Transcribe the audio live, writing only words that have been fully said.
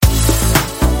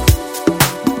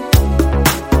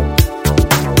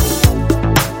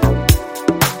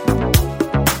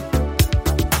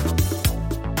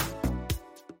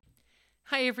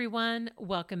Hi, everyone.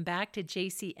 Welcome back to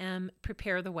JCM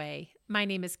Prepare the Way. My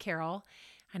name is Carol,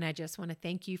 and I just want to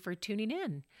thank you for tuning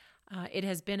in. It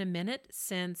has been a minute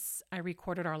since I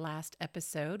recorded our last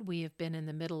episode. We have been in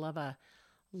the middle of a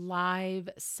live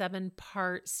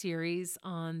 7-part series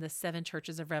on the 7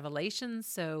 churches of Revelation,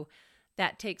 so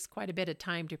that takes quite a bit of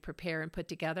time to prepare and put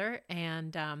together,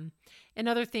 and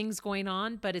other things going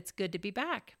on, but it's good to be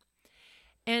back.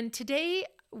 And today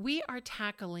we are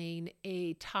tackling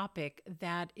a topic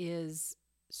that is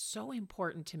so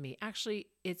important to me. Actually,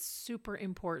 it's super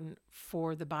important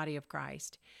for the body of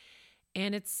Christ.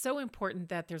 And it's so important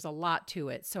that there's a lot to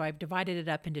it. So I've divided it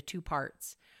up into 2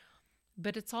 parts.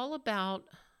 But it's all about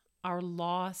our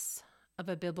loss of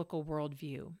a biblical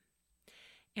worldview.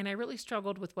 And I really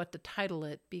struggled with what to title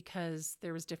it because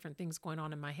there was different things going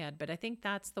on in my head. But I think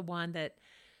that's the one that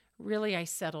really I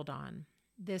settled on.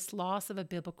 This loss of a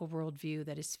biblical worldview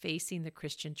that is facing the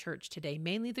Christian church today,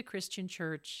 mainly the Christian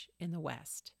church in the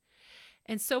West.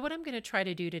 And so what I'm going to try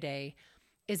to do today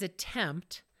is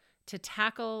attempt to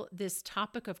tackle this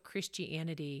topic of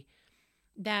Christianity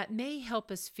that may help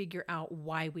us figure out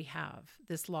why we have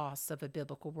this loss of a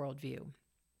biblical worldview.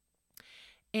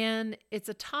 And it's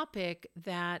a topic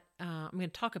that I'm going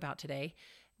to talk about today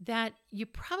that you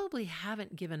probably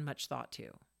haven't given much thought to.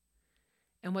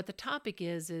 And what the topic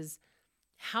is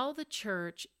how the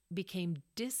church became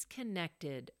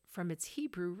disconnected from its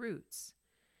Hebrew roots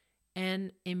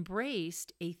and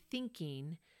embraced a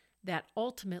thinking that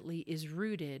ultimately is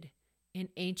rooted in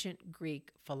ancient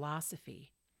Greek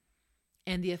philosophy,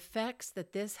 and the effects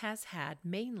that this has had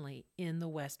mainly in the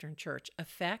Western church,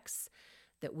 effects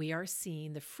that we are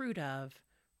seeing the fruit of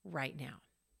right now.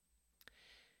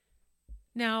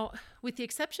 Now, with the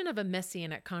exception of a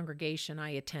Messianic congregation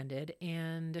I attended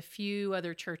and a few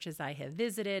other churches I have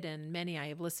visited and many I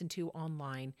have listened to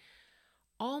online,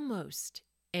 almost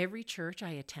every church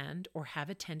I attend or have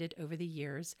attended over the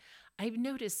years, I've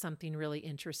noticed something really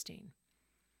interesting.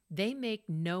 They make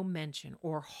no mention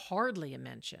or hardly a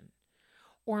mention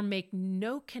or make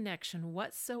no connection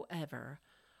whatsoever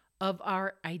of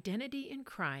our identity in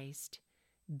Christ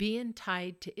being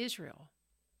tied to Israel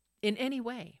in any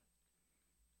way.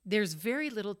 There's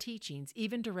very little teachings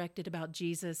even directed about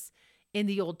Jesus in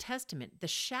the Old Testament, the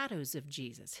shadows of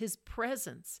Jesus, his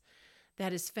presence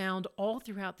that is found all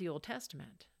throughout the Old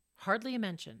Testament. Hardly a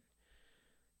mention.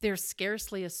 There's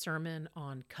scarcely a sermon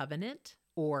on covenant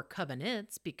or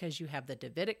covenants because you have the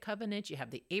Davidic covenant, you have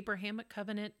the Abrahamic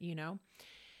covenant,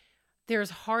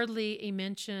 There's hardly a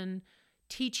mention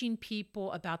teaching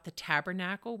people about the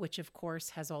tabernacle, which of course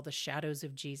has all the shadows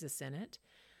of Jesus in it.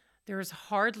 There's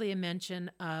hardly a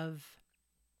mention of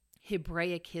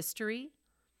Hebraic history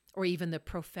or even the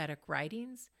prophetic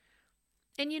writings.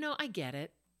 And I get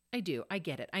it. I do. I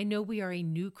get it. I know we are a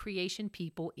new creation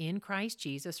people in Christ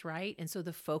Jesus, right? And so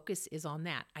the focus is on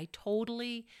that. I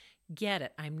totally get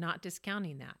it. I'm not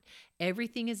discounting that.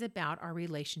 Everything is about our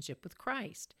relationship with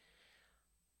Christ.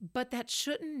 But that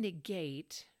shouldn't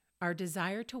negate our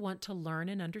desire to want to learn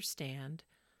and understand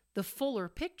the fuller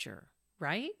picture,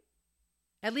 right?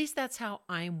 At least that's how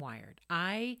I'm wired.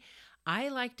 I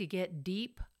like to get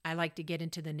deep. I like to get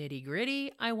into the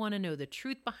nitty-gritty. I want to know the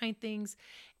truth behind things.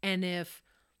 And if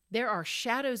there are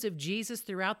shadows of Jesus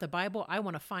throughout the Bible, I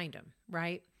want to find them,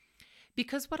 right?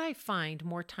 Because what I find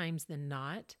more times than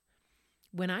not,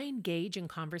 when I engage in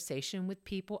conversation with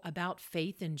people about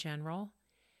faith in general,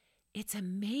 it's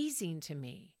amazing to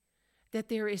me that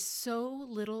there is so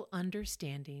little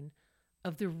understanding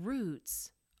of the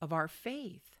roots of our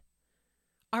faith.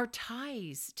 Our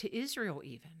ties to Israel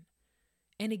even.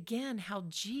 And again, how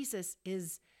Jesus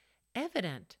is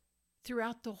evident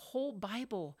throughout the whole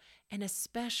Bible and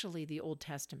especially the Old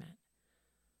Testament.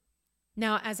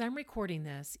 Now, as I'm recording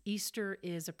this, Easter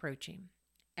is approaching,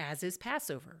 as is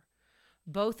Passover.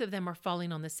 Both of them are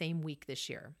falling on the same week this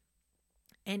year.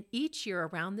 And each year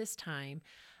around this time,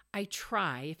 I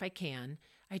try, if I can,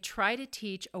 to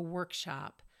teach a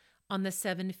workshop on the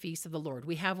 7 feasts of the Lord.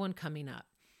 We have one coming up.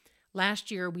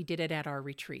 Last year, we did it at our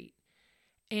retreat.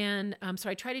 And so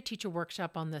I try to teach a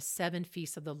workshop on the 7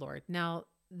 feasts of the Lord. Now,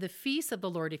 the feasts of the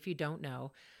Lord, if you don't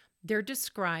know, they're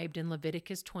described in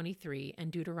Leviticus 23 and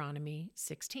Deuteronomy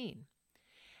 16.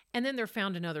 And then they're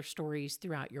found in other stories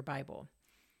throughout your Bible.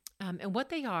 And what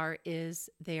they are is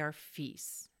they are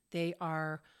feasts. They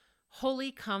are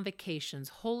holy convocations,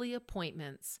 holy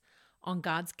appointments on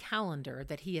God's calendar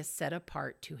that he has set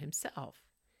apart to himself.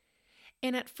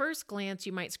 And at first glance,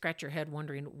 you might scratch your head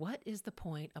wondering, what is the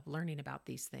point of learning about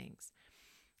these things?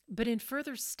 But in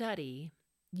further study,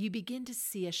 you begin to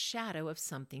see a shadow of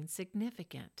something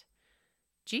significant.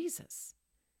 Jesus.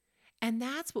 And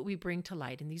that's what we bring to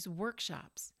light in these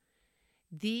workshops.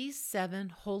 These 7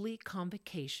 holy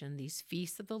convocation, these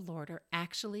feasts of the Lord, are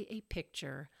actually a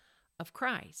picture of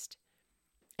Christ.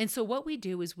 And so what we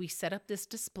do is we set up this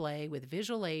display with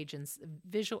visual aids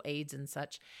and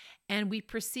such, and we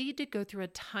proceed to go through a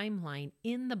timeline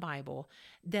in the Bible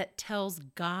that tells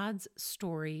God's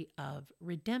story of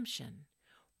redemption,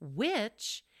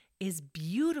 which is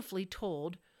beautifully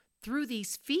told through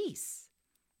these feasts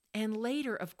and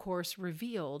later, of course,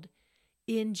 revealed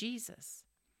in Jesus.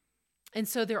 And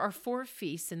so there are 4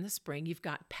 feasts in the spring. You've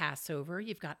got Passover,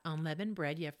 you've got unleavened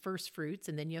bread, you have first fruits,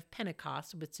 and then you have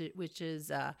Pentecost, which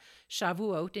is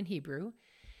Shavuot in Hebrew.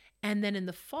 And then in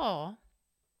the fall,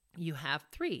 you have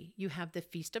 3. You have the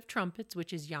Feast of Trumpets,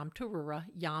 which is Yom Teruah.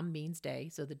 Yom means day,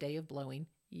 so the day of blowing,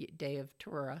 day of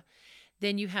Teruah.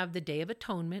 Then you have the Day of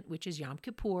Atonement, which is Yom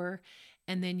Kippur.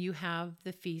 And then you have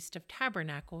the Feast of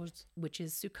Tabernacles, which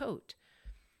is Sukkot.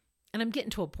 And I'm getting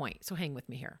to a point, so hang with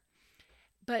me here.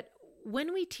 But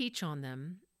when we teach on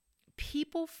them,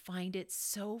 people find it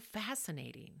so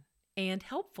fascinating and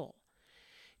helpful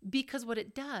because what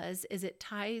it does is it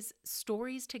ties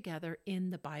stories together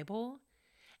in the Bible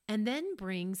and then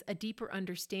brings a deeper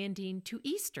understanding to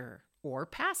Easter or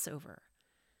Passover.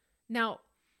 Now,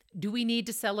 do we need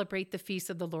to celebrate the feasts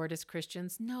of the Lord as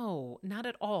Christians? No, not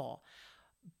at all.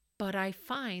 But I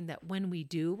find that when we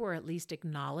do, or at least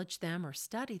acknowledge them or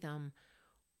study them,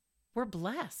 we're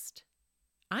blessed.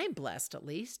 I'm blessed, at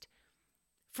least.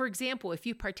 For example, if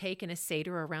you partake in a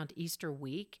Seder around Easter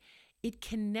week, it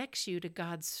connects you to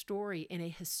God's story in a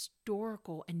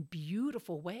historical and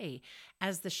beautiful way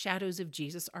as the shadows of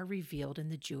Jesus are revealed in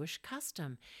the Jewish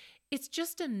custom. It's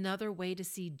just another way to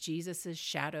see Jesus'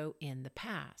 shadow in the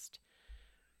past.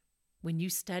 When you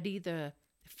study the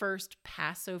first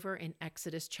Passover in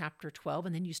Exodus chapter 12,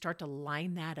 and then you start to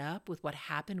line that up with what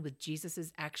happened with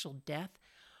Jesus' actual death,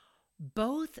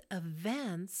 both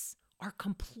events are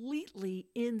completely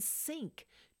in sync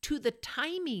to the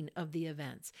timing of the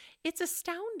events. It's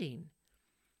astounding.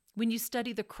 When you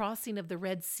study the crossing of the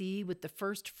Red Sea with the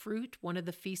first fruit, one of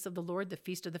the feasts of the Lord, the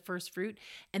Feast of the First Fruit,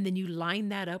 and then you line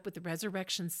that up with the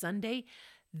Resurrection Sunday,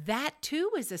 that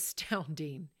too is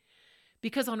astounding.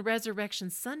 Because on Resurrection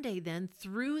Sunday, then,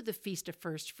 through the Feast of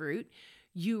First Fruit,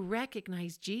 you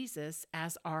recognize Jesus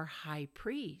as our high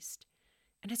priest.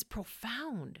 And it's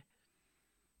profound.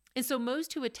 And so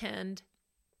most who attend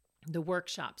the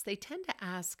workshops, they tend to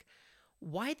ask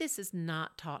why this is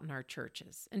not taught in our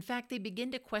churches. In fact, they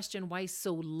begin to question why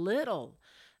so little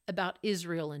about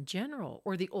Israel in general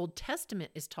or the Old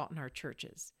Testament is taught in our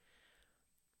churches.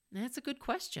 And that's a good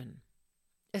question,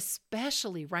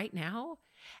 especially right now,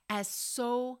 as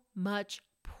so much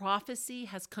prophecy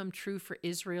has come true for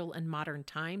Israel in modern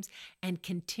times and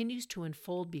continues to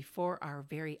unfold before our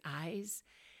very eyes.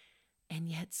 And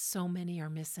yet so many are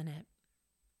missing it.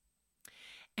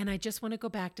 And I just want to go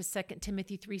back to 2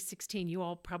 Timothy 3:16. You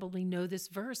all probably know this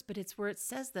verse, but it's where it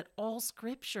says that all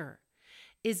scripture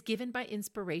is given by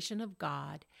inspiration of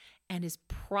God and is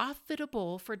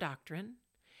profitable for doctrine,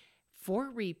 for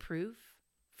reproof,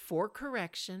 for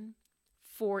correction,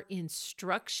 for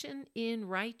instruction in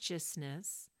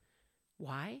righteousness.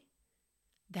 Why?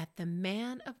 That the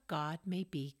man of God may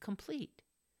be complete,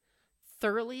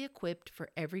 thoroughly equipped for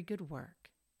every good work.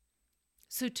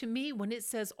 So to me, when it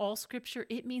says all scripture,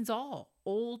 it means all,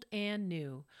 old and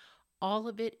new. All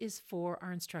of it is for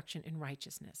our instruction in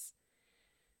righteousness.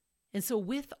 And so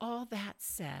with all that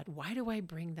said, why do I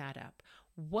bring that up?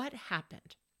 What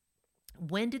happened?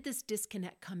 When did this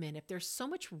disconnect come in? If there's so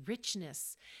much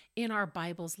richness in our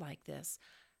Bibles like this,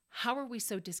 how are we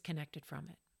so disconnected from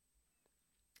it?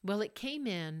 Well, it came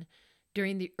in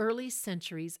during the early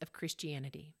centuries of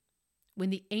Christianity,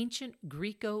 when the ancient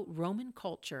Greco-Roman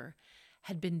culture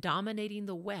had been dominating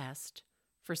the West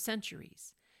for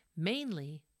centuries,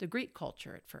 mainly the Greek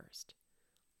culture at first.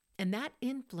 And that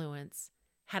influence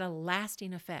had a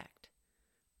lasting effect,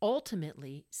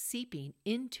 ultimately seeping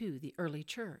into the early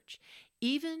church,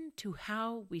 even to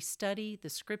how we study the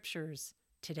scriptures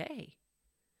today.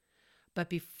 But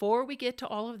before we get to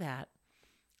all of that,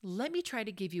 let me try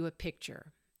to give you a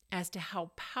picture as to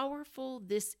how powerful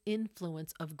this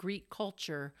influence of Greek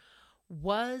culture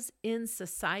was in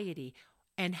society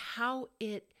and how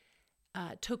it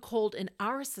took hold in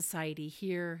our society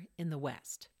here in the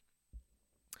West.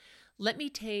 Let me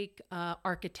take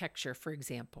architecture, for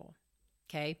example.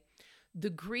 Okay, the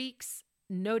Greeks,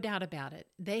 no doubt about it,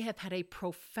 they have had a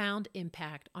profound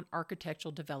impact on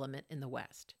architectural development in the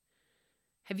West.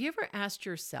 Have you ever asked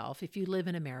yourself, if you live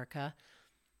in America,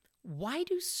 why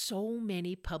do so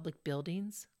many public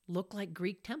buildings look like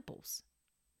Greek temples?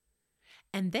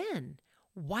 And then,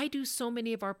 Why do so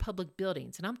many of our public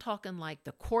buildings, and I'm talking like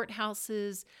the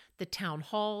courthouses, the town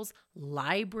halls,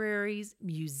 libraries,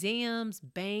 museums,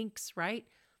 banks, right?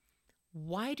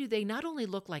 Why do they not only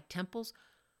look like temples,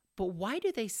 but why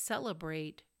do they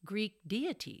celebrate Greek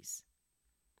deities?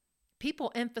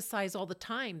 People emphasize all the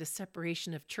time the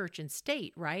separation of church and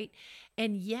state, right?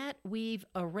 And yet we've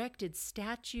erected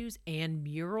statues and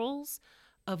murals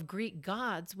of Greek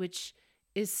gods, which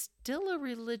is still a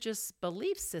religious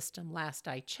belief system, last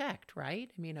I checked,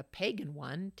 right? I mean, a pagan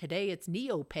one. Today it's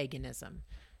neo-paganism,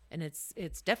 and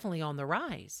it's definitely on the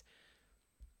rise.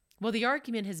 Well, the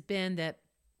argument has been that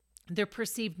they're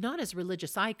perceived not as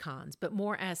religious icons, but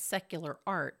more as secular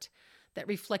art that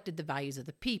reflected the values of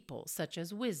the people, such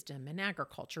as wisdom and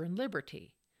agriculture and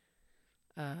liberty.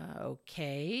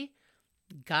 Okay,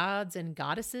 gods and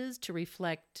goddesses to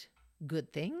reflect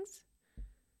good things?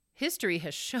 History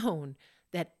has shown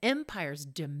that empires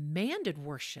demanded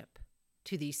worship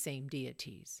to these same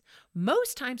deities,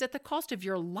 most times at the cost of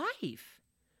your life.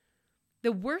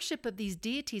 The worship of these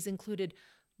deities included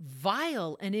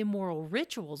vile and immoral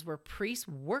rituals where priests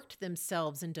worked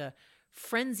themselves into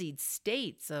frenzied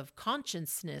states of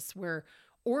consciousness where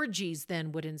orgies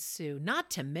then would ensue, not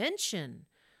to mention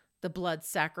the blood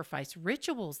sacrifice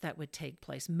rituals that would take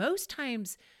place, most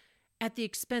times at the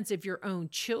expense of your own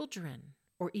children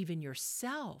or even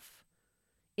yourself,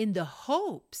 in the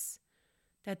hopes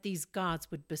that these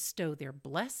gods would bestow their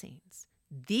blessings.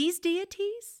 These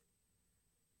deities?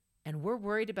 And we're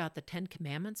worried about the 10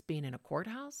 Commandments being in a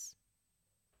courthouse?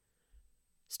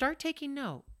 Start taking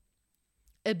note.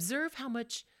 Observe how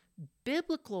much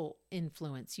biblical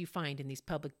influence you find in these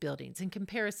public buildings in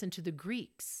comparison to the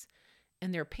Greeks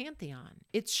and their pantheon.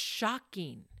 It's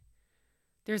shocking.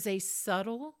 There's a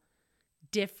subtle,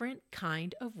 different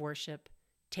kind of worship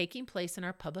taking place in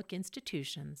our public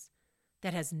institutions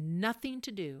that has nothing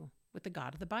to do with the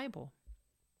God of the Bible.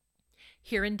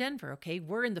 Here in Denver, okay,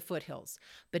 we're in the foothills,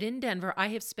 but in Denver, I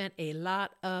have spent a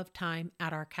lot of time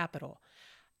at our Capitol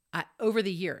over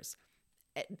the years,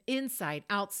 inside,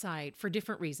 outside, for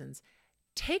different reasons.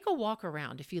 Take a walk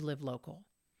around if you live local.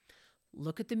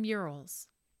 Look at the murals.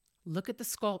 Look at the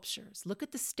sculptures. Look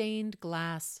at the stained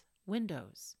glass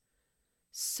windows.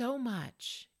 So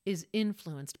much is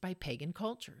influenced by pagan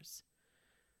cultures.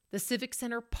 The Civic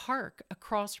Center Park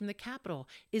across from the Capitol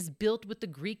is built with the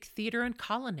Greek theater and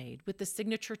colonnade with the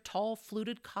signature tall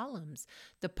fluted columns.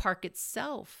 The park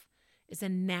itself is a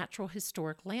natural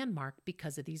historic landmark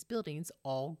because of these buildings,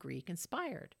 all Greek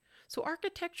inspired. So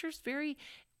architecture is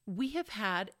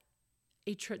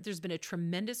there's been a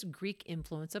tremendous Greek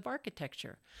influence of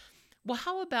architecture. Well,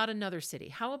 how about another city?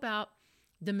 How about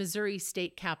the Missouri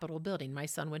State Capitol building? My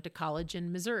son went to college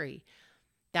in Missouri.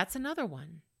 That's another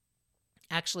one.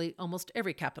 Actually, almost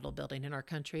every Capitol building in our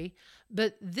country.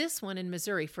 But this one in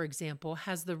Missouri, for example,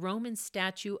 has the Roman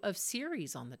statue of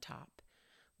Ceres on the top,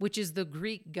 which is the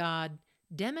Greek god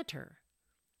Demeter,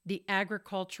 the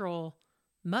agricultural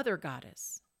mother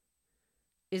goddess.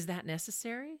 Is that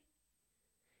necessary?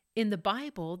 In the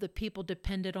Bible, the people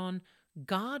depended on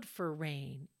God for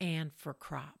rain and for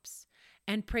crops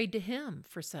and prayed to him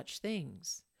for such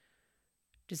things.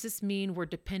 Does this mean we're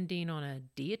depending on a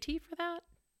deity for that?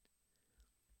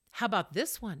 How about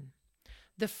this one?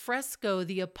 The fresco,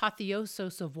 The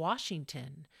Apotheosis of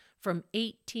Washington from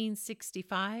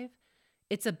 1865.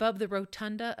 It's above the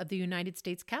rotunda of the United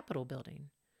States Capitol building.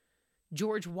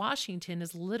 George Washington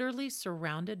is literally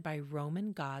surrounded by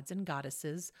Roman gods and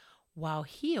goddesses while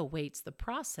he awaits the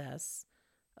process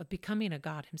of becoming a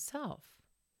god himself.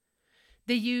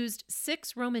 They used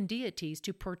 6 Roman deities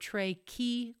to portray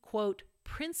key, quote,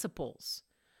 principles,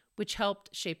 which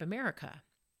helped shape America.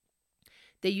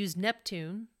 They used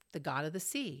Neptune, the god of the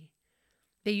sea.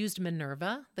 They used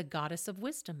Minerva, the goddess of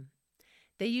wisdom.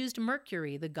 They used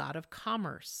Mercury, the god of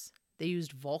commerce. They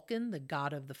used Vulcan, the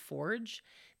god of the forge.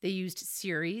 They used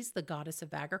Ceres, the goddess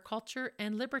of agriculture,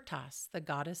 and Libertas, the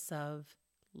goddess of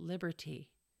liberty.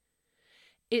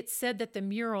 It's said that the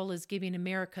mural is giving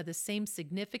America the same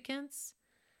significance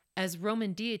as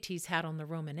Roman deities had on the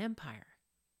Roman Empire.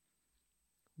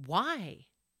 Why?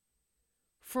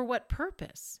 For what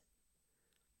purpose?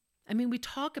 I mean, we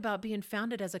talk about being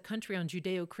founded as a country on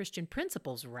Judeo-Christian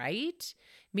principles, right?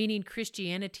 Meaning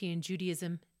Christianity and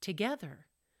Judaism together.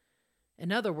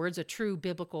 In other words, a true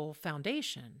biblical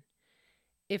foundation.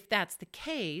 If that's the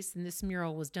case, and this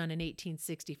mural was done in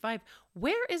 1865,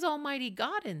 where is Almighty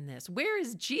God in this? Where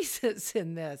is Jesus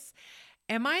in this?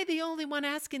 Am I the only one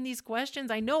asking these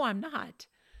questions? I know I'm not.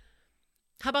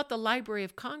 How about the Library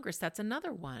of Congress? That's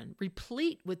another one,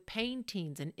 replete with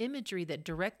paintings and imagery that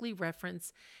directly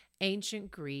reference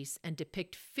ancient Greece and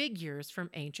depict figures from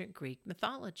ancient Greek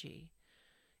mythology.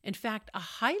 In fact, a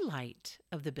highlight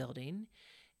of the building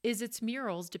is its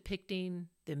murals depicting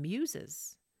the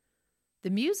Muses. The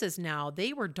Muses now,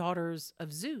 they were daughters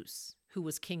of Zeus, who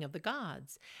was king of the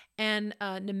gods, and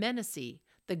Nemesis,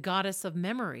 the goddess of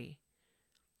memory.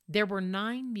 There were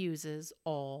 9 muses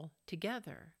all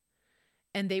together,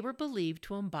 and they were believed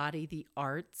to embody the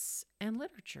arts and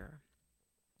literature.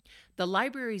 The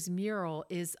library's mural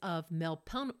is of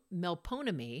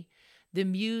Melpomene, the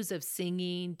muse of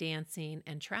singing, dancing,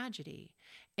 and tragedy.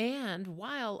 And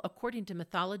while, according to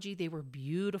mythology, they were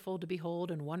beautiful to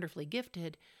behold and wonderfully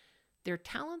gifted, their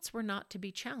talents were not to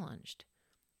be challenged.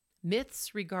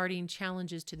 Myths regarding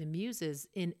challenges to the muses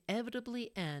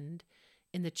inevitably end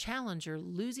in the challenger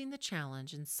losing the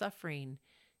challenge and suffering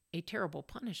a terrible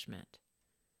punishment.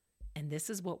 And this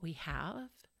is what we have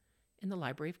in the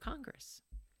Library of Congress.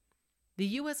 The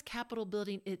U.S. Capitol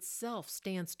building itself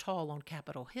stands tall on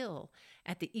Capitol Hill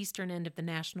at the eastern end of the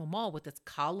National Mall with its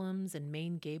columns and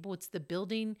main gable. It's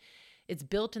built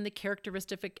in the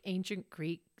characteristic ancient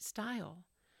Greek style.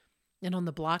 And on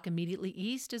the block immediately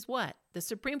east is what? The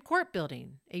Supreme Court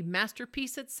building, a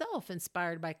masterpiece itself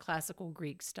inspired by classical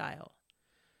Greek style.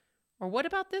 Or what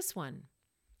about this one?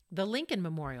 The Lincoln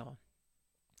Memorial.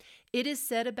 It is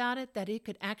said about it that it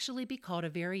could actually be called a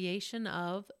variation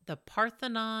of the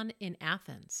Parthenon in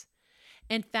Athens.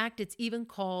 In fact, it's even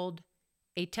called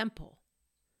a temple.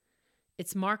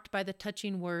 It's marked by the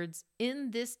touching words,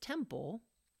 "In this temple,"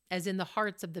 as in the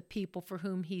hearts of the people for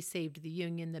whom he saved the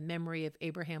Union, the memory of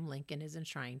Abraham Lincoln is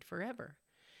enshrined forever.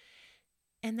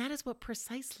 And that is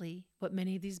precisely what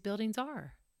many of these buildings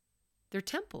are. They're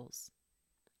temples.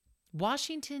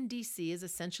 Washington, D.C. is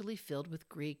essentially filled with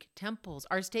Greek temples.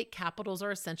 Our state capitals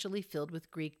are essentially filled with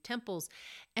Greek temples.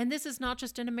 And this is not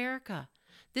just in America.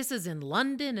 This is in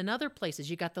London and other places.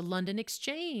 You got the London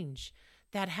Exchange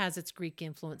that has its Greek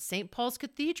influence, St. Paul's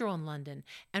Cathedral in London.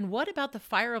 And what about the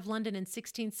fire of London in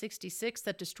 1666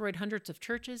 that destroyed hundreds of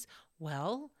churches?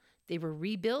 Well, they were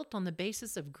rebuilt on the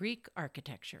basis of Greek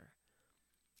architecture.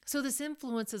 So this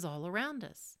influence is all around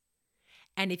us.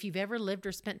 And if you've ever lived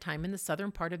or spent time in the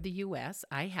southern part of the U.S.,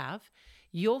 I have,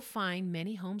 you'll find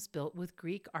many homes built with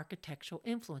Greek architectural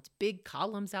influence, big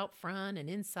columns out front and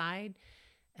inside,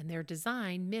 and their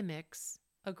design mimics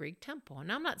a Greek temple. And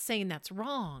I'm not saying that's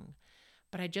wrong,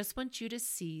 but I just want you to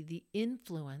see the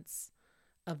influence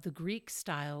of the Greek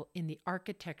style in the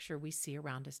architecture we see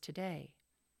around us today.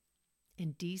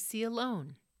 In D.C.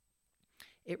 alone,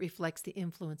 it reflects the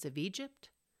influence of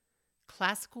Egypt,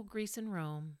 classical Greece and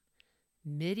Rome,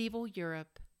 medieval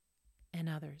Europe, and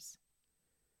others.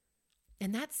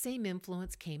 And that same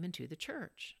influence came into the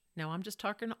church. Now, I'm just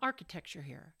talking architecture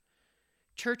here.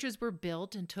 Churches were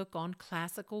built and took on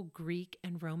classical Greek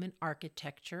and Roman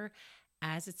architecture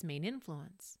as its main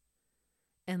influence.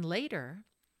 And later,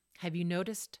 have you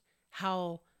noticed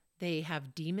how they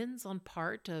have demons on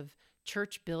part of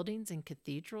church buildings and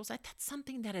cathedrals? That's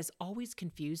something that has always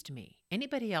confused me.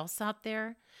 Anybody else out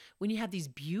there? When you have these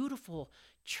beautiful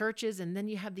churches and then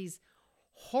you have these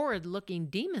horrid-looking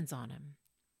demons on them.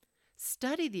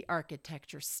 Study the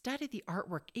architecture, study the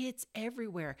artwork. It's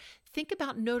everywhere. Think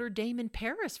about Notre Dame in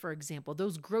Paris, for example,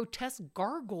 those grotesque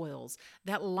gargoyles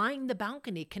that line the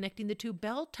balcony connecting the 2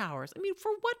 bell towers. I mean,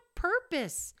 for what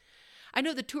purpose? I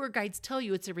know the tour guides tell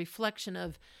you it's a reflection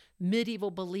of medieval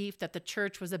belief that the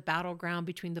church was a battleground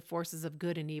between the forces of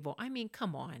good and evil. I mean,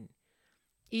 come on.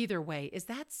 Either way, is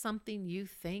that something you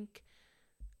think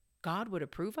God would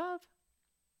approve of?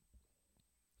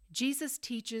 Jesus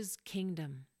teaches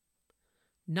kingdom,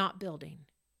 not building.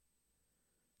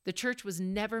 The church was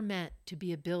never meant to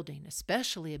be a building,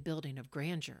 especially a building of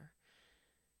grandeur.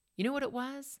 You know what it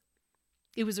was?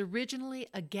 It was originally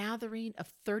a gathering of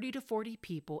 30 to 40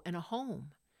 people in a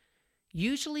home,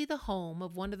 usually the home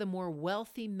of one of the more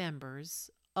wealthy members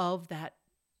of that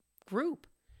group.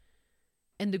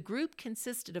 And the group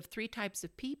consisted of 3 types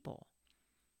of people.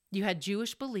 You had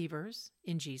Jewish believers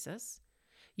in Jesus.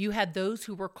 You had those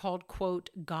who were called, quote,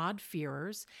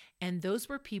 God-fearers, and those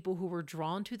were people who were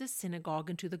drawn to the synagogue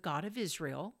and to the God of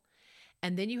Israel.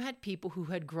 And then you had people who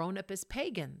had grown up as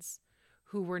pagans,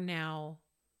 who were now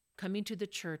coming to the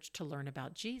church to learn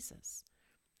about Jesus.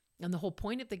 And the whole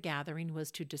point of the gathering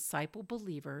was to disciple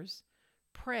believers,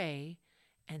 pray,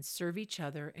 and serve each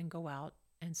other and go out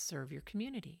and serve your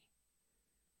community.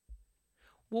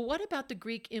 Well, what about the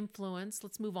Greek influence?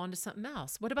 Let's move on to something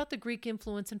else. What about the Greek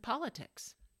influence in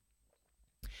politics?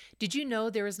 Did you know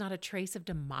there is not a trace of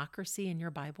democracy in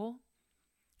your Bible?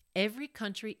 Every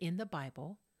country in the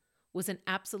Bible was an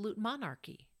absolute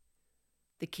monarchy.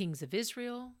 the kings of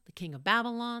Israel, the king of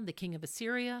Babylon, the king of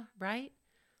Assyria, right?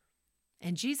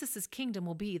 And Jesus' kingdom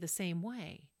will be the same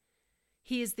way.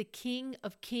 He is the King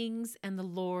of kings and the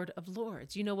Lord of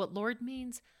lords. You know what Lord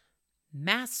means?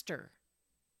 Master.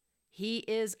 He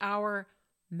is our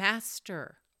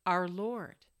master, our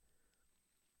Lord.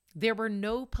 There were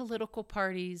no political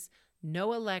parties,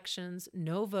 no elections,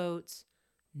 no votes,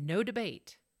 no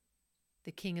debate.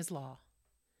 The king is law.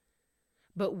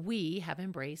 But we have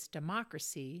embraced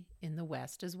democracy in the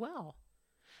West as well.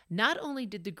 Not only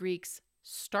did the Greeks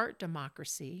start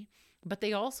democracy, but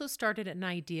they also started an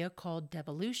idea called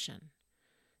devolution,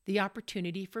 the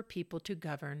opportunity for people to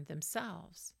govern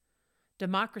themselves.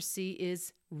 Democracy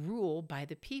is rule by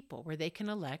the people, where they can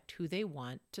elect who they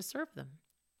want to serve them.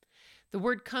 The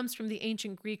word comes from the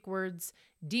ancient Greek words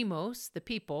demos, the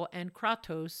people, and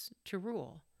kratos, to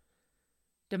rule.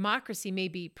 Democracy may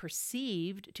be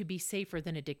perceived to be safer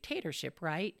than a dictatorship,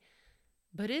 right?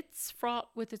 But it's fraught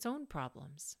with its own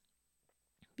problems.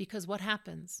 Because what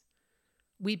happens?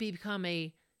 We become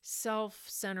a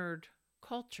self-centered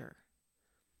culture.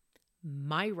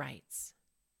 My rights,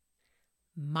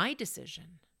 my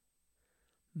decision,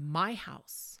 my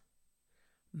house,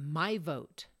 my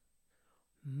vote,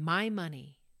 my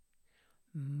money,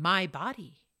 my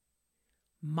body,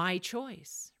 my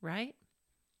choice, right?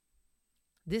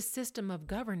 This system of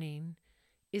governing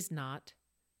is not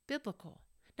biblical.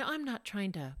 Now, I'm not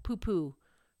trying to poo-poo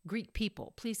Greek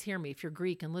people. Please hear me if you're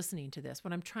Greek and listening to this.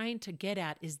 What I'm trying to get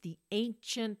at is the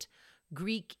ancient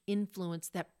Greek influence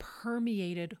that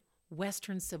permeated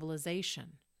Western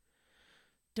civilization.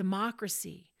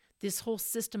 Democracy, this whole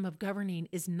system of governing,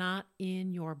 is not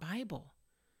in your Bible.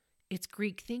 It's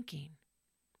Greek thinking.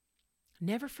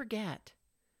 Never forget,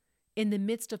 in the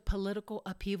midst of political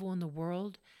upheaval in the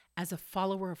world, as a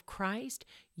follower of Christ,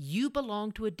 you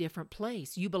belong to a different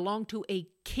place. You belong to a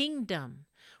kingdom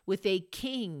with a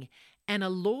king and a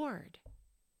Lord.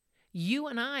 You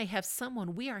and I have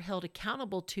someone we are held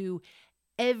accountable to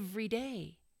every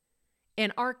day.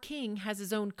 And our king has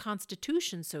his own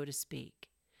constitution, so to speak,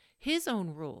 his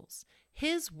own rules,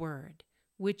 his word,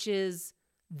 which is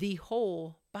the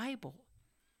whole Bible.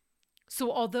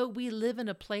 So although we live in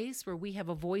a place where we have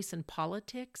a voice in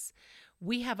politics,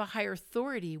 we have a higher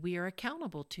authority we are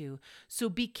accountable to. So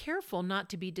be careful not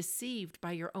to be deceived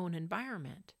by your own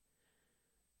environment.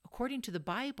 According to the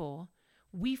Bible,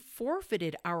 we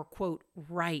forfeited our, quote,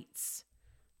 rights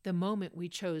the moment we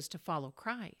chose to follow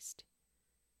Christ.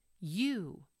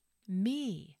 You,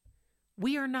 me,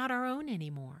 we are not our own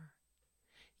anymore.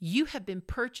 You have been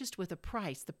purchased with a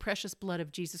price, the precious blood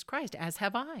of Jesus Christ, as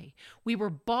have I. We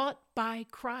were bought by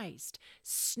Christ,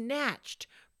 snatched,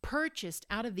 purchased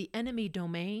out of the enemy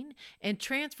domain, and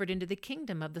transferred into the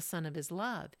kingdom of the Son of his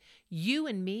love. You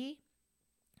and me,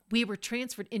 we were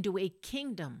transferred into a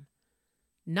kingdom,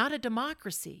 not a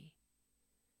democracy.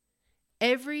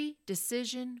 Every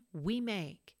decision we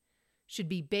make should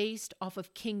be based off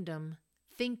of kingdom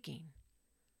thinking.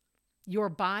 Your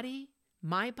body,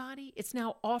 my body, it's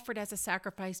now offered as a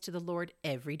sacrifice to the Lord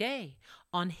every day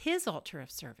on his altar of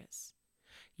service.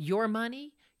 Your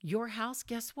money, your house,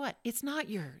 guess what? It's not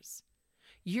yours.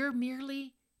 You're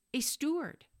merely a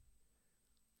steward.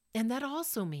 And that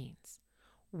also means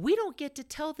we don't get to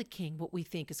tell the king what we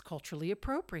think is culturally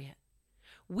appropriate.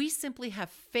 We simply have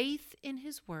faith in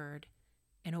his word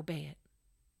and obey it.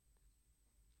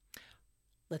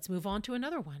 Let's move on to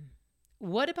another one.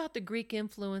 What about the Greek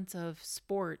influence of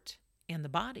sport and the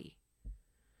body?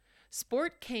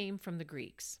 Sport came from the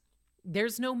Greeks.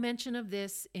 There's no mention of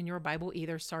this in your Bible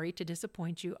either. Sorry to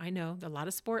disappoint you. I know there are a lot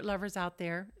of sport lovers out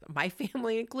there, my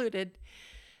family included,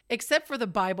 except for the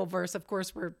Bible verse, of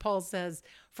course, where Paul says,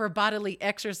 for bodily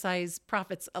exercise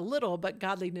profits a little, but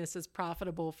godliness is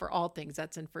profitable for all things.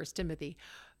 That's in 1 Timothy.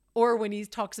 Or when he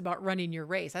talks about running your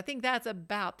race. I think that's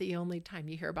about the only time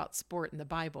you hear about sport in the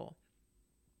Bible.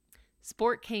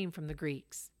 Sport came from the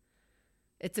Greeks.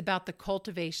 It's about the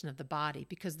cultivation of the body,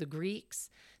 because the Greeks,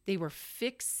 they were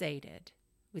fixated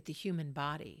with the human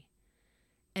body.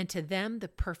 And to them, the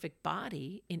perfect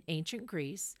body in ancient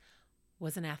Greece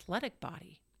was an athletic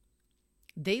body.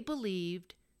 They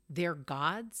believed their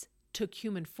gods took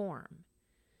human form.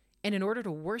 And in order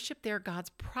to worship their gods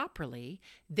properly,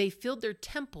 they filled their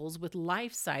temples with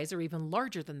life-size, or even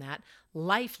larger than that,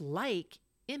 lifelike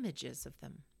images of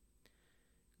them.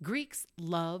 Greeks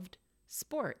loved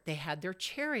sport. They had their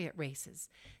chariot races.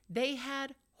 They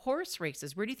had horse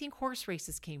races. Where do you think horse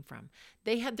races came from?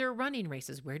 They had their running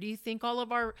races. Where do you think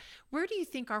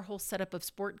our whole setup of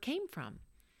sport came from?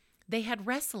 They had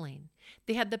wrestling,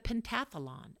 they had the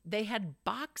pentathlon, they had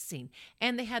boxing,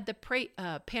 and they had the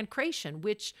pancration,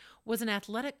 which was an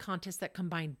athletic contest that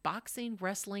combined boxing,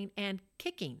 wrestling, and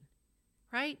kicking,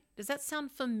 right? Does that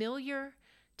sound familiar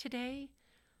today?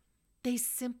 They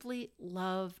simply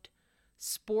loved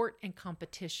sport and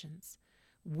competitions,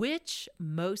 which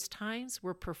most times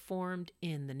were performed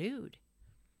in the nude.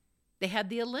 They had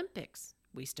the Olympics.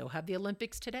 We still have the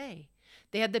Olympics today.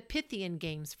 They had the Pythian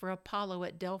Games for Apollo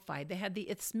at Delphi. They had the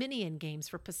Isthmian Games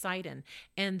for Poseidon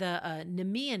and the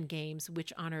Nemean Games,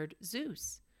 which honored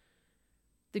Zeus.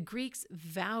 The Greeks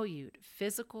valued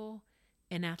physical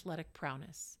and athletic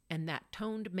prowess, and that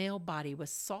toned male body was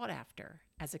sought after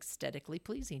as aesthetically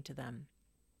pleasing to them.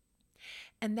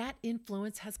 And that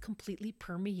influence has completely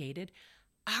permeated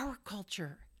our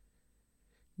culture.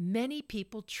 Many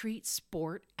people treat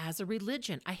sport as a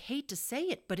religion. I hate to say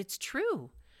it, but it's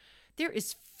true. There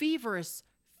is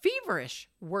feverish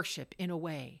worship in a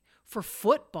way for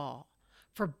football,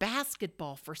 for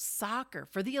basketball, for soccer,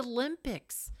 for the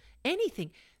Olympics,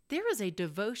 anything. There is a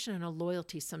devotion and a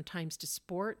loyalty sometimes to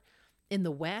sport in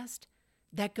the West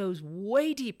that goes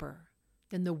way deeper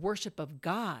than the worship of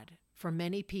God for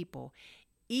many people,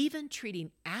 even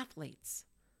treating athletes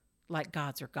like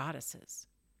gods or goddesses.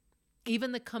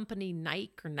 Even the company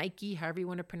Nike, however you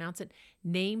want to pronounce it,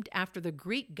 named after the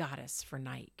Greek goddess for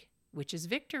Nike, which is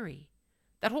victory.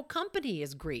 That whole company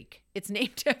is Greek. It's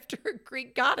named after a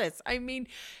Greek goddess. I mean,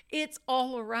 it's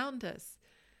all around us.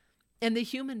 And the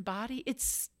human body, it's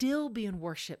still being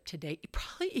worshipped today,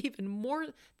 probably even more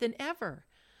than ever.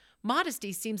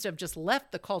 Modesty seems to have just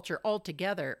left the culture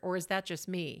altogether, or is that just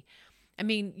me? I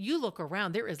mean, you look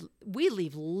around, we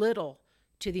leave little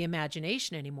to the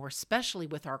imagination anymore, especially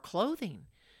with our clothing,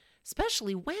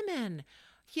 especially women.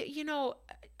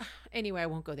 Anyway, I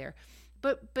won't go there.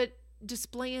 But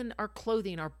displaying our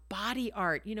clothing, our body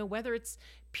art, whether it's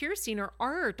piercing or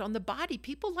art on the body,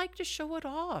 people like to show it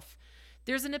off.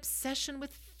 There's an obsession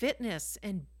with fitness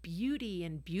and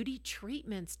beauty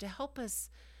treatments to help us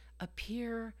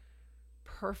appear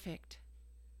perfect.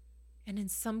 And in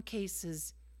some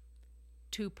cases,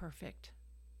 too perfect.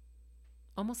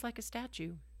 Almost like a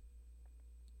statue.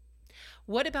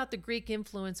 What about the Greek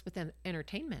influence with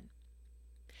entertainment?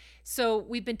 So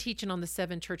we've been teaching on the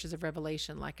 7 churches of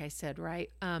Revelation, like I said,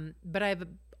 right? But I've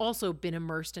also been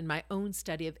immersed in my own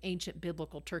study of ancient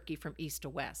biblical Turkey from east to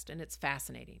west, and it's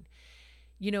fascinating.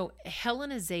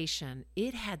 Hellenization,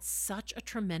 it had such a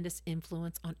tremendous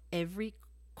influence on every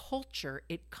culture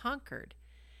it conquered.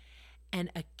 And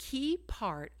a key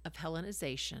part of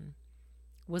Hellenization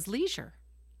was leisure.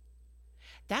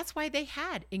 That's why they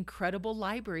had incredible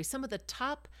libraries, some of the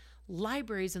top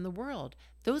libraries in the world.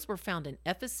 Those were found in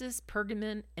Ephesus,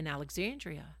 Pergamon, and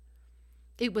Alexandria.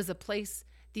 It was a place,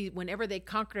 whenever they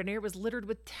conquered an area, was littered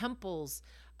with temples.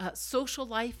 Social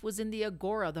life was in the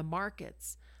agora, the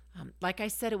markets. Like I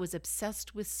said, it was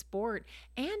obsessed with sport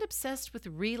and obsessed with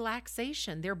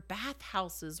relaxation. Their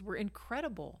bathhouses were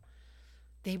incredible.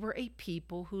 They were a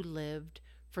people who lived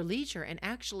for leisure, and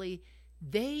actually,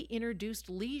 they introduced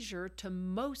leisure to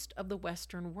most of the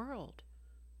Western world,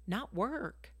 not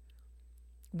work.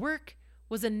 Work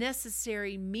was a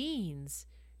necessary means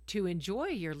to enjoy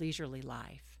your leisurely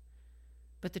life.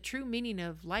 But the true meaning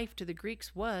of life to the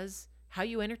Greeks was how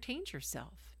you entertained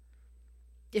yourself.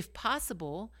 If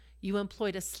possible, you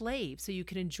employed a slave so you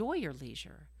could enjoy your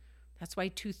leisure. That's why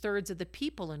 2/3 of the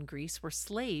people in Greece were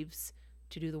slaves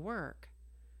to do the work.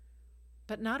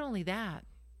 But not only that,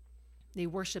 they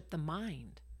worshiped the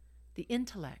mind, the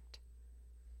intellect.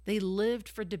 They lived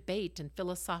for debate and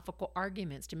philosophical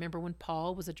arguments. Do you remember when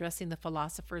Paul was addressing the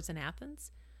philosophers in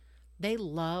Athens? They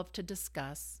loved to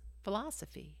discuss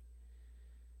philosophy.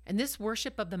 And this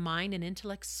worship of the mind and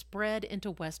intellect spread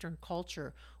into Western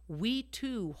culture. We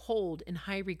too hold in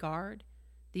high regard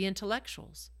the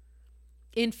intellectuals.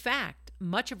 In fact,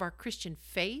 much of our Christian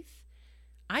faith,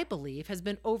 I believe, has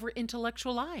been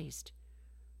over-intellectualized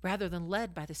rather than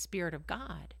led by the Spirit of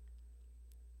God.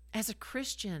 As a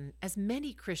Christian, as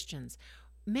many Christians,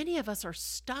 many of us are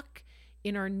stuck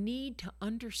in our need to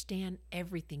understand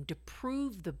everything, to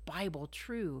prove the Bible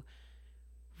true,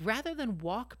 rather than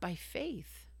walk by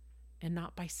faith and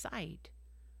not by sight.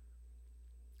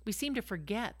 We seem to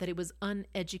forget that it was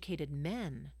uneducated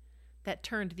men that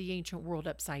turned the ancient world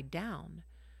upside down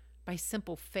by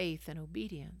simple faith and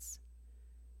obedience.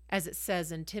 As it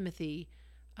says in Timothy,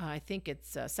 I think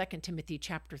it's 2 Timothy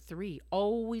chapter 3,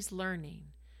 always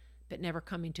learning, but never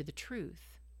coming to the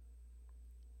truth.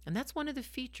 And that's one of the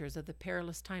features of the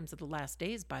perilous times of the last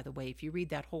days, by the way, if you read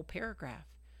that whole paragraph.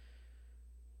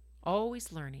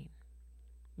 Always learning,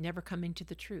 never coming to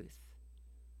the truth.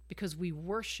 because we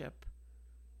worship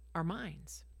our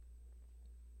minds.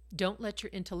 Don't let your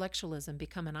intellectualism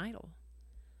become an idol.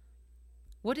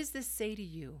 What does this say to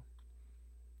you?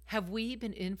 Have we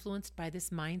been influenced by this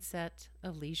mindset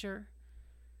of leisure?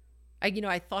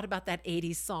 I thought about that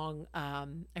 80s song.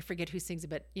 I forget who sings it,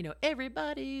 but,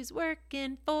 everybody's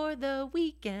working for the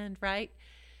weekend, right?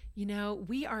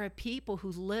 We are a people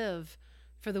who live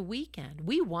for the weekend.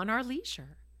 We want our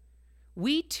leisure.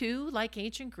 We too, like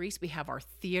ancient Greece, we have our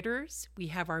theaters, we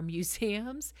have our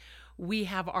museums, we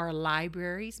have our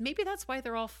libraries. Maybe that's why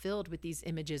they're all filled with these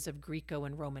images of Greco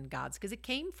and Roman gods, because it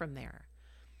came from there.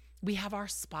 We have our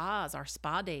spas, our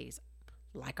spa days,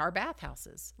 like our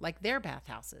bathhouses, like their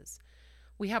bathhouses.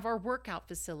 We have our workout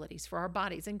facilities for our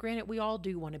bodies. And granted, we all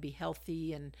do want to be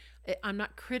healthy, and I'm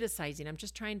not criticizing. I'm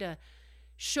just trying to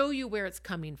show you where it's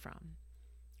coming from.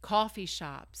 Coffee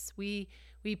shops. We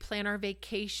plan our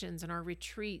vacations and our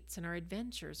retreats and our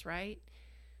adventures, right?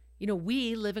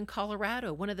 We live in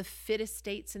Colorado, one of the fittest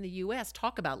states in the U.S.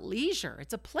 Talk about leisure.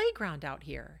 It's a playground out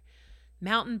here.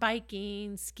 Mountain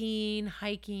biking, skiing,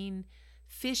 hiking,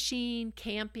 fishing,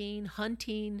 camping,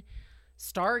 hunting,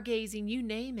 stargazing, you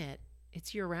name it.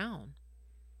 It's year-round.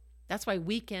 That's why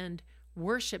weekend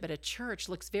worship at a church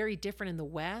looks very different in the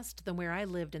West than where I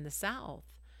lived in the South,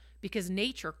 because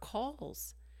nature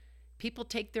calls. People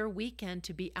take their weekend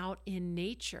to be out in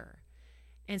nature.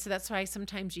 And so that's why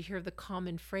sometimes you hear the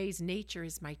common phrase, nature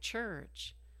is my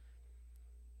church.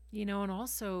 And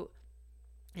also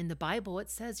in the Bible, it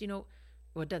says,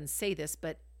 well, it doesn't say this,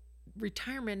 but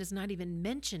retirement is not even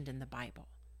mentioned in the Bible.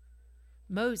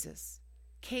 Moses,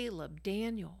 Caleb,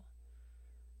 Daniel,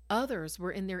 others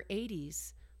were in their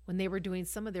 80s when they were doing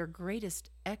some of their greatest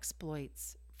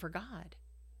exploits for God.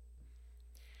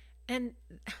 And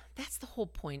that's the whole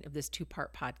point of this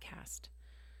 2-part podcast.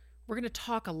 We're going to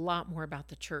talk a lot more about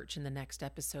the church in the next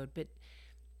episode, but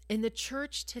in the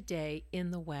church today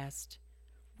in the West,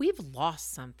 we've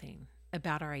lost something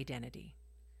about our identity.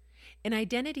 An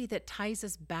identity that ties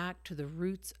us back to the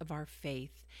roots of our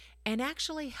faith and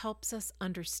actually helps us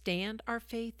understand our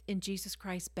faith in Jesus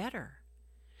Christ better.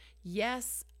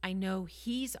 Yes, I know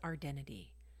He's our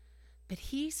identity, but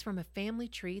He's from a family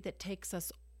tree that takes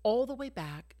us all the way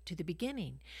back to the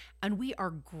beginning, and we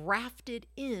are grafted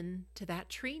into that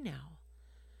tree now.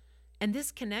 And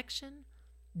this connection,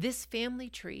 this family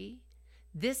tree,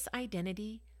 this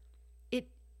identity, it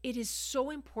is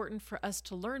so important for us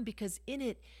to learn, because in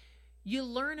it, you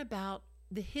learn about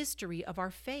the history of our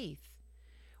faith.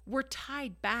 We're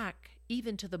tied back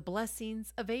even to the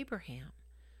blessings of Abraham,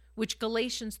 which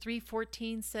Galatians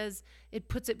 3:14 says, it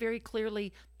puts it very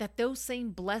clearly that those same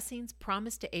blessings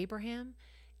promised to Abraham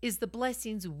is the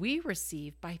blessings we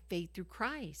receive by faith through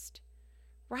Christ.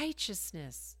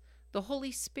 Righteousness, the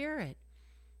Holy Spirit,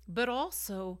 but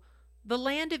also the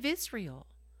land of Israel,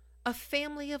 a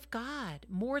family of God,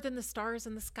 more than the stars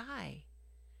in the sky.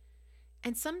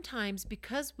 And sometimes,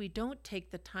 because we don't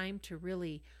take the time to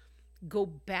really go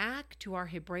back to our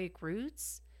Hebraic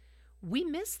roots, we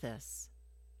miss this.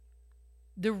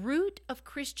 The root of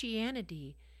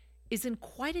Christianity is in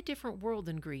quite a different world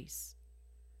than Greece.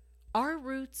 Our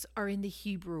roots are in the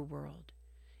Hebrew world,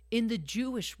 in the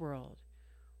Jewish world,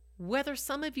 whether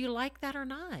some of you like that or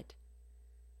not.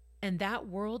 And that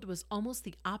world was almost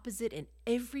the opposite in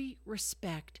every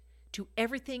respect to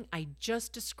everything I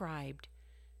just described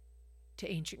to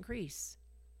ancient Greece.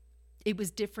 It was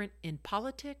different in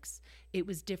politics. It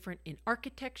was different in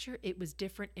architecture. It was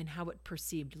different in how it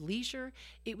perceived leisure.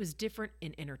 It was different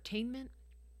in entertainment.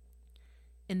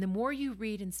 And the more you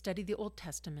read and study the Old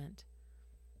Testament,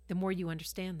 the more you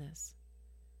understand this.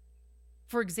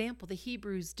 For example, the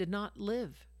Hebrews did not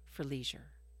live for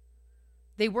leisure.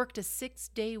 They worked a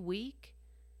 6-day week,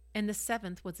 and the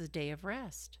 7th was a day of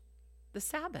rest, the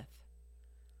Sabbath.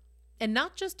 And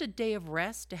not just a day of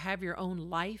rest to have your own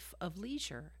life of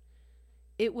leisure.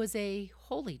 It was a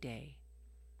holy day,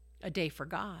 a day for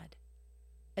God,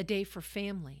 a day for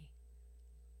family.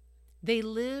 They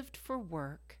lived for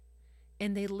work,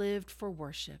 and they lived for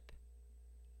worship.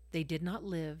 They did not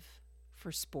live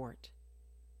for sport.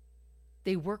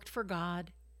 They worked for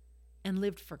God and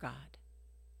lived for God.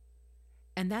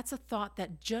 And that's a thought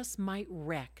that just might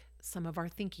wreck some of our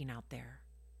thinking out there.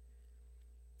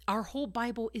 Our whole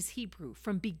Bible is Hebrew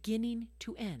from beginning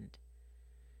to end.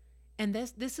 And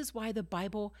this is why the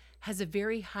Bible has a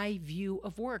very high view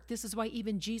of work. This is why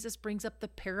even Jesus brings up the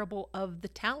parable of the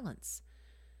talents.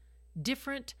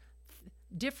 Different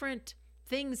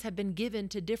things have been given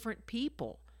to different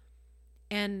people.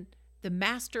 And the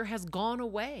master has gone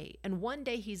away. And one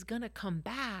day he's going to come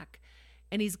back.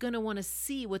 And he's going to want to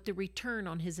see what the return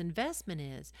on his investment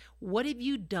is. What have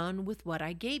you done with what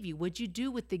I gave you? What'd you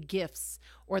do with the gifts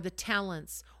or the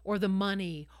talents or the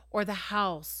money or the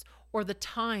house or the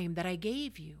time that I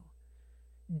gave you?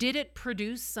 Did it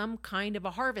produce some kind of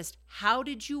a harvest? How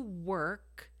did you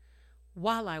work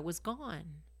while I was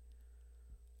gone?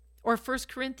 Or 1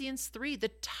 Corinthians 3, the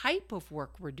type of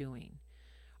work we're doing.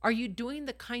 Are you doing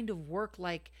the kind of work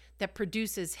like that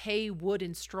produces hay, wood,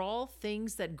 and straw,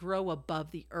 things that grow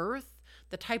above the earth,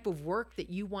 the type of work that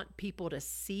you want people to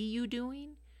see you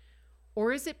doing?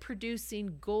 Or is it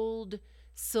producing gold,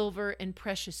 silver, and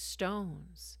precious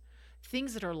stones,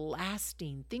 things that are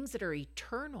lasting, things that are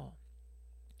eternal?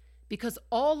 Because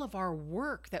all of our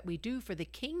work that we do for the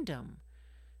kingdom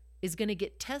is going to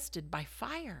get tested by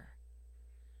fire.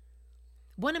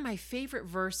 One of my favorite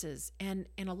verses, and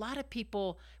a lot of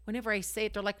people, whenever I say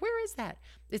it, they're like, where is that?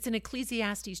 It's in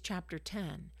Ecclesiastes chapter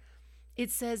 10.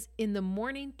 It says, in the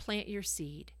morning plant your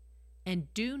seed,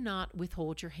 and do not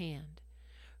withhold your hand,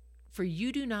 for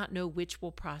you do not know which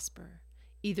will prosper,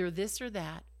 either this or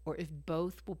that, or if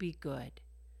both will be good.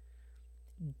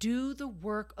 Do the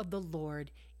work of the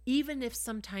Lord, even if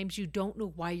sometimes you don't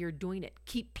know why you're doing it.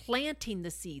 Keep planting the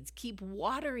seeds. Keep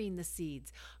watering the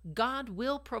seeds. God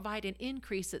will provide an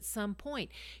increase at some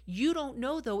point. You don't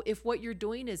know, though, if what you're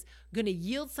doing is going to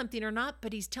yield something or not,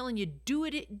 but he's telling you do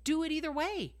it either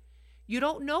way. You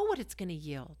don't know what it's going to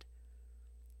yield.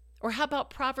 Or how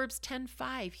about Proverbs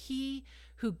 10:5? He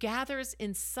who gathers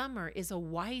in summer is a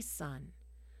wise son,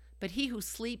 but he who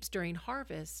sleeps during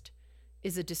harvest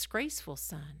is a disgraceful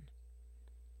son.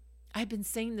 I've been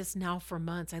saying this now for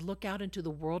months. I look out into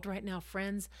the world right now,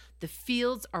 friends. The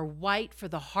fields are white for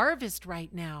the harvest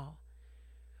right now.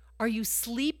 Are you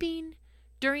sleeping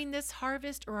during this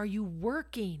harvest, or are you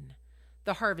working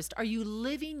the harvest? Are you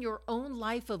living your own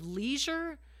life of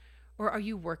leisure, or are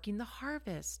you working the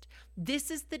harvest?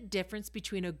 This is the difference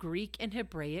between a Greek and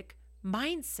Hebraic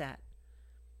mindset.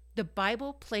 The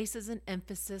Bible places an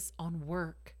emphasis on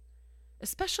work,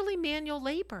 especially manual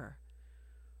labor,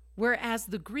 whereas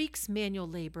the Greeks' manual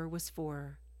labor was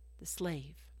for the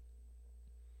slave.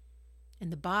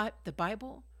 And the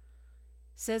Bible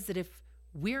says that if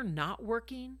we're not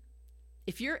working,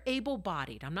 if you're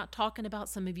able-bodied, I'm not talking about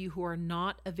some of you who are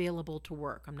not available to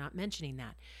work. I'm not mentioning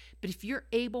that. But if you're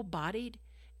able-bodied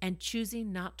and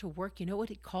choosing not to work, you know what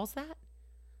he calls that?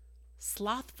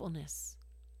 Slothfulness,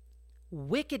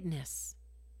 wickedness.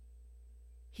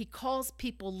 He calls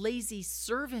people lazy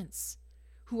servants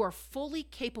who are fully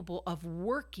capable of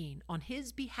working on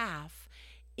his behalf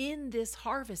in this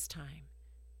harvest time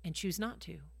and choose not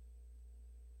to.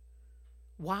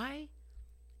 Why?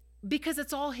 Because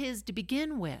it's all his to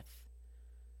begin with.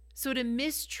 So to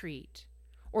mistreat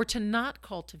or to not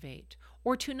cultivate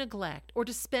or to neglect or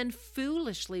to spend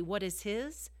foolishly what is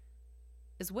his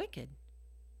is wicked.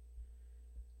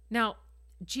 Now,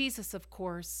 Jesus, of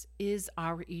course, is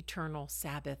our eternal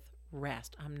Sabbath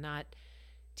rest. I'm not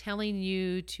telling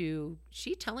you to,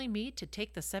 she telling me to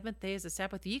take the seventh day as a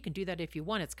Sabbath. You can do that if you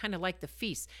want. It's kind of like the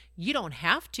feast. You don't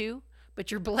have to, but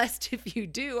you're blessed if you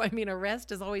do. I mean, a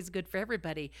rest is always good for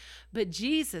everybody. But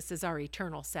Jesus is our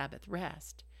eternal Sabbath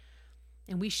rest.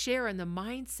 And we share in the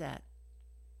mindset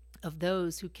of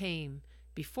those who came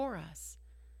before us,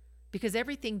 because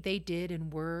everything they did in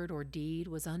word or deed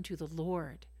was unto the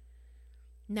Lord.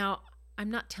 Now, I'm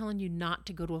not telling you not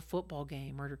to go to a football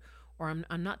game, or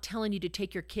I'm not telling you to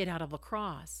take your kid out of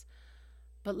lacrosse.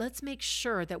 But let's make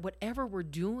sure that whatever we're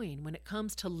doing when it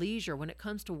comes to leisure, when it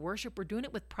comes to worship, we're doing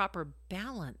it with proper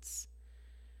balance.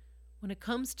 When it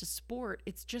comes to sport,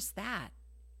 it's just that.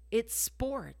 It's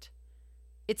sport.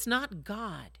 It's not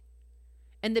God.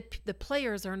 And the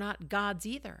players are not gods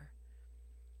either.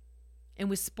 And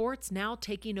with sports now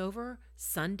taking over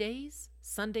Sundays,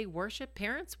 Sunday worship,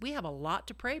 parents, we have a lot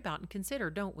to pray about and consider,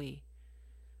 don't we?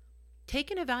 Take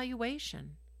an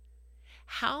evaluation.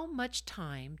 How much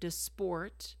time does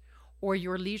sport or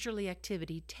your leisurely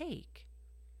activity take?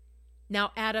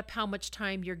 Now add up how much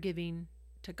time you're giving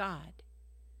to God.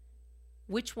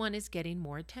 Which one is getting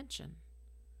more attention?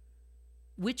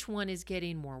 Which one is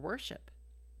getting more worship?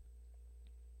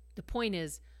 The point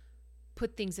is,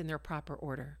 put things in their proper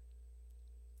order.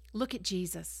 Look at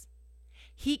Jesus.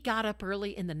 He got up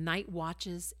early in the night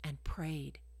watches and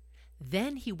prayed.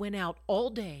 Then he went out all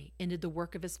day and did the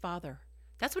work of his Father.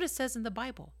 That's what it says in the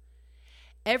Bible.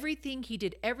 Everything he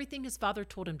did, everything his Father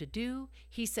told him to do,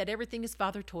 he said everything his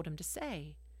Father told him to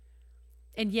say.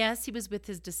 And yes, he was with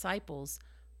his disciples,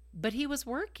 but he was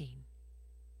working.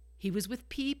 He was with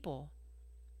people.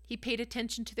 He paid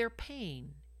attention to their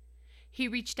pain. He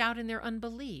reached out in their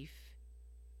unbelief.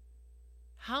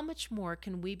 how much more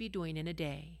can we be doing in a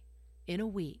day, in a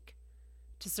week,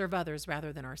 to serve others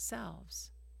rather than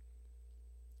ourselves?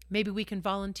 Maybe we can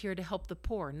volunteer to help the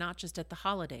poor, not just at the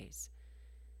holidays.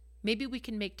 Maybe we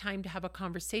can make time to have a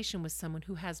conversation with someone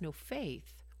who has no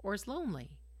faith or is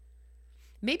lonely.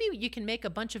 Maybe you can make a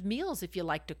bunch of meals if you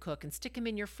like to cook and stick them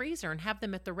in your freezer and have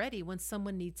them at the ready when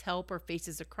someone needs help or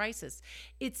faces a crisis.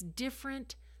 It's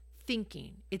different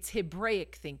thinking. It's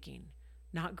Hebraic thinking,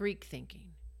 not Greek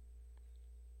thinking.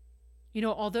 You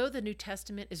know, although the New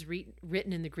Testament is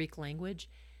written in the Greek language,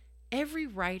 every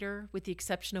writer, with the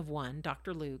exception of one,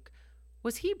 Dr. Luke,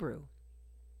 was Hebrew.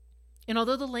 And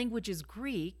although the language is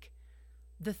Greek,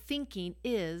 the thinking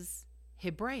is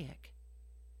Hebraic.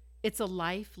 It's a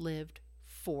life lived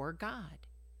for God,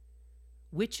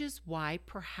 which is why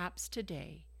perhaps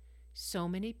today so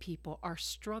many people are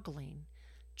struggling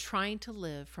trying to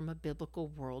live from a biblical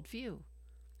worldview,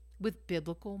 with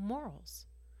biblical morals,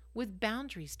 with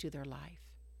boundaries to their life.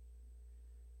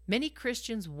 Many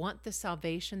Christians want the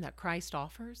salvation that Christ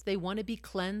offers. They want to be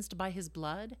cleansed by his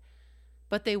blood,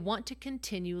 but they want to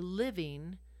continue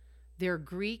living their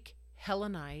Greek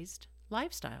Hellenized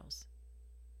lifestyles.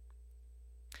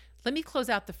 Let me close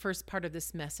out the first part of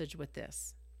this message with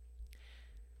this.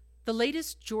 The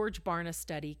latest George Barna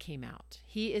study came out.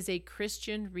 He is a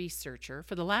Christian researcher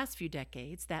for the last few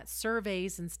decades that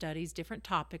surveys and studies different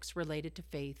topics related to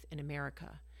faith in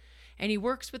America. And he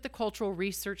works with the Cultural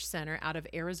Research Center out of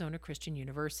Arizona Christian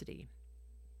University.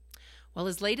 Well,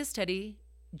 his latest study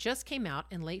just came out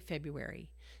in late February,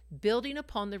 building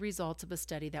upon the results of a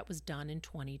study that was done in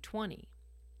 2020.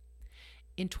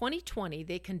 In 2020,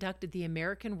 they conducted the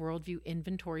American Worldview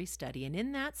Inventory Study, and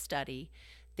in that study,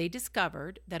 they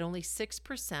discovered that only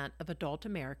 6% of adult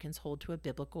Americans hold to a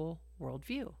biblical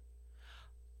worldview,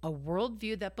 a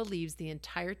worldview that believes the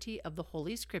entirety of the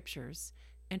Holy Scriptures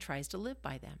and tries to live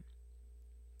by them,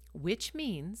 which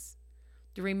means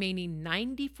the remaining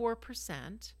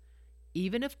 94%,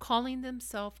 even if calling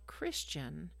themselves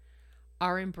Christian,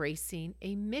 are embracing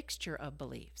a mixture of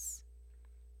beliefs.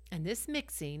 And this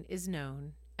mixing is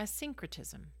known as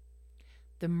syncretism,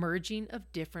 the merging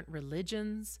of different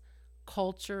religions,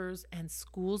 cultures, and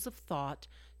schools of thought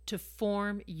to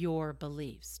form your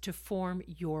beliefs, to form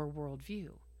your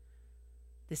worldview.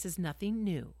 This is nothing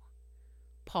new.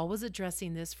 Paul was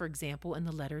addressing this, for example, in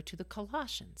the letter to the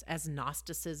Colossians, as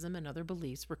Gnosticism and other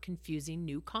beliefs were confusing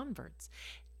new converts,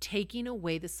 taking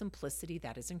away the simplicity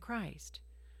that is in Christ.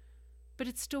 But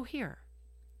it's still here.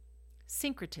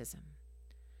 Syncretism,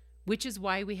 which is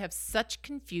why we have such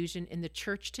confusion in the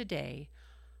church today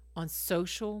on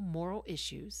social, moral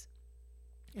issues,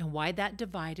 and why that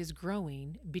divide is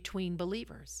growing between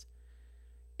believers.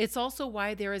 It's also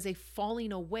why there is a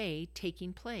falling away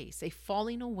taking place, a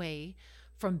falling away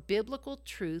from biblical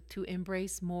truth to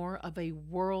embrace more of a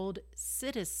world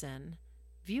citizen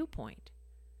viewpoint.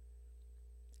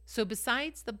 So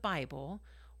besides the Bible,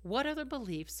 what other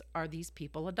beliefs are these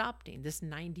people adopting, this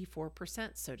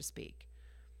 94%, so to speak?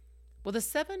 Well, the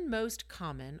 7 most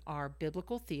common are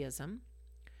biblical theism,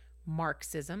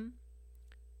 Marxism,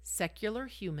 secular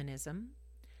humanism,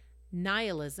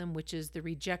 nihilism, which is the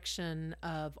rejection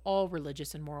of all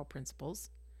religious and moral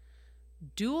principles,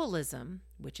 dualism,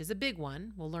 which is a big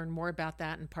one. We'll learn more about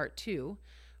that in part 2,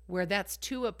 where that's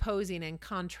 2 opposing and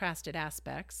contrasted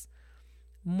aspects.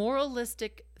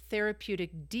 Moralistic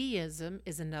therapeutic deism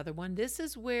is another one. This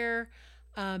is where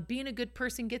being a good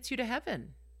person gets you to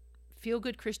heaven.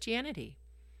 Feel-good Christianity.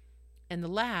 And the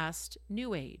last,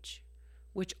 New Age,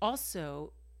 which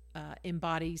also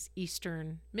embodies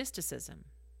Eastern mysticism.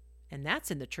 And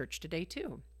that's in the church today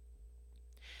too.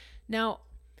 Now,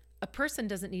 a person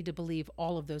doesn't need to believe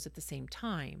all of those at the same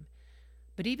time,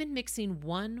 but even mixing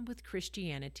one with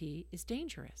Christianity is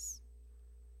dangerous.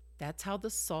 That's how the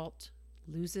salt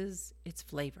loses its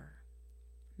flavor.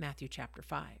 Matthew chapter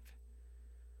 5.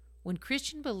 When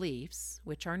Christian beliefs,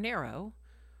 which are narrow,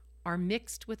 are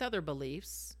mixed with other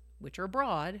beliefs, which are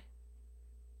broad,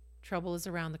 trouble is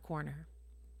around the corner.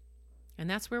 And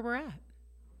that's where we're at.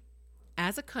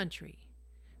 As a country,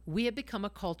 we have become a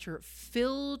culture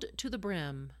filled to the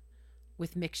brim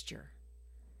with mixture.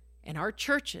 And our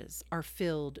churches are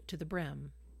filled to the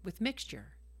brim with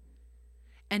mixture.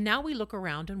 And now we look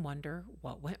around and wonder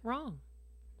what went wrong.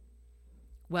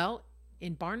 Well,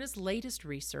 in Barna's latest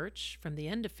research from the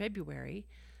end of February,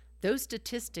 those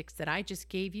statistics that I just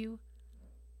gave you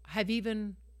have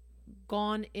even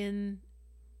gone in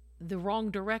the wrong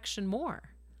direction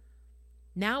more.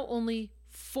 Now only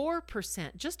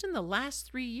 4%, just in the last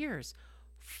 3 years,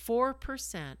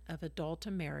 4% of adult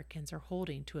Americans are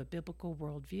holding to a biblical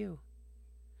worldview.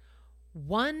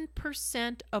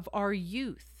 1% of our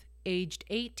youth aged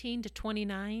 18 to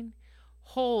 29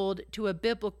 hold to a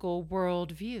biblical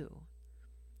worldview.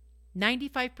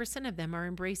 95% of them are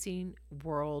embracing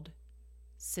world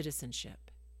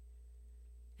citizenship.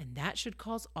 And that should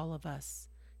cause all of us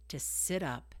to sit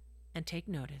up and take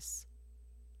notice.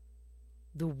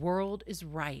 The world is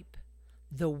ripe.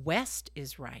 The West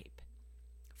is ripe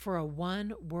for a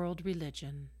one world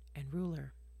religion and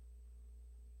ruler.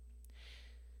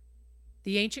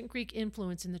 The ancient Greek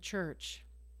influence in the church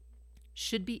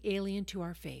should be alien to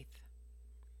our faith.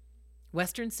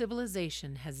 Western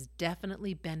civilization has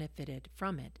definitely benefited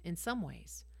from it in some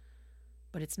ways,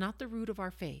 but it's not the root of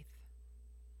our faith.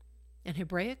 In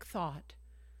Hebraic thought,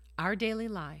 our daily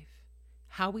life,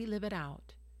 how we live it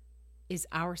out, is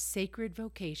our sacred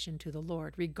vocation to the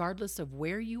Lord, regardless of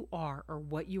where you are or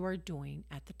what you are doing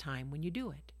at the time when you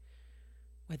do it.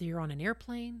 Whether you're on an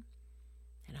airplane,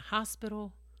 in a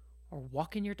hospital, or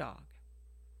walking your dog.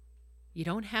 You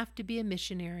don't have to be a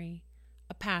missionary,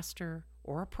 a pastor,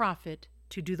 or a prophet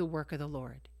to do the work of the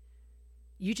Lord.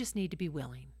 You just need to be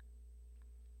willing.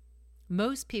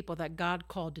 Most people that God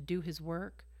called to do his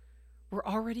work were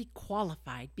already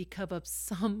qualified because of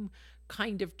some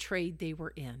kind of trade they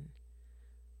were in.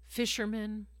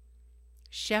 Fisherman,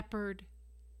 shepherd,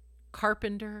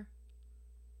 carpenter,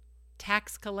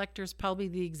 tax collector's probably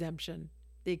the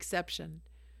exception.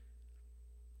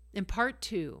 In part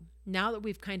 2, now that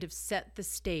we've kind of set the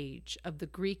stage of the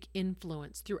Greek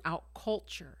influence throughout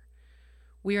culture,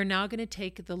 we are now going to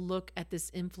take the look at this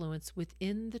influence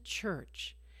within the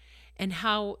church and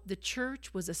how the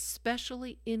church was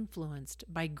especially influenced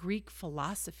by Greek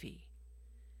philosophy,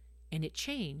 and it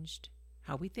changed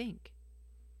how we think.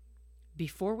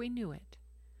 Before we knew it,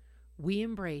 we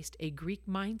embraced a Greek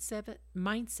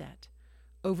mindset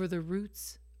over the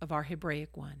roots of our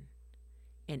Hebraic one,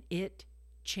 and it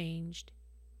changed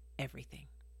everything.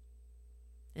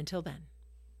 Until then,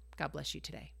 God bless you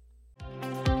today.